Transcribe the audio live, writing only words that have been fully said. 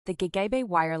The Gegaibe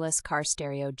wireless car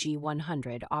stereo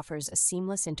G100 offers a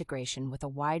seamless integration with a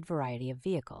wide variety of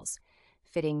vehicles,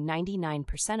 fitting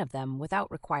 99% of them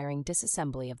without requiring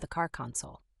disassembly of the car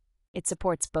console. It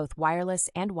supports both wireless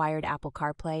and wired Apple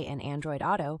CarPlay and Android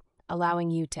Auto, allowing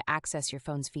you to access your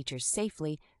phone's features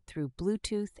safely through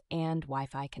Bluetooth and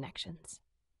Wi-Fi connections.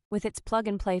 With its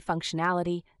plug-and-play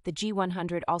functionality, the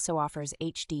G100 also offers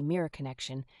HD mirror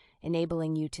connection,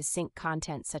 enabling you to sync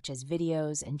content such as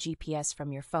videos and GPS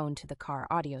from your phone to the car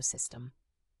audio system.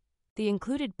 The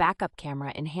included backup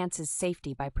camera enhances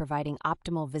safety by providing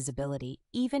optimal visibility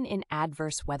even in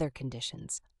adverse weather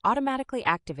conditions, automatically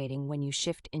activating when you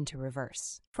shift into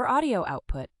reverse. For audio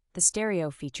output, the stereo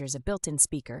features a built-in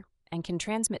speaker and can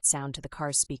transmit sound to the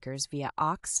car's speakers via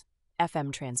aux,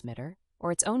 FM transmitter,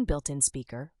 or its own built-in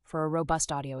speaker for a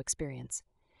robust audio experience.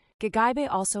 Gegaibe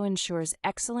also ensures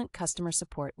excellent customer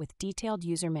support with detailed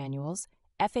user manuals,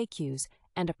 FAQs,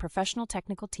 and a professional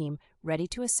technical team ready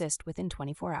to assist within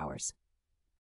 24 hours.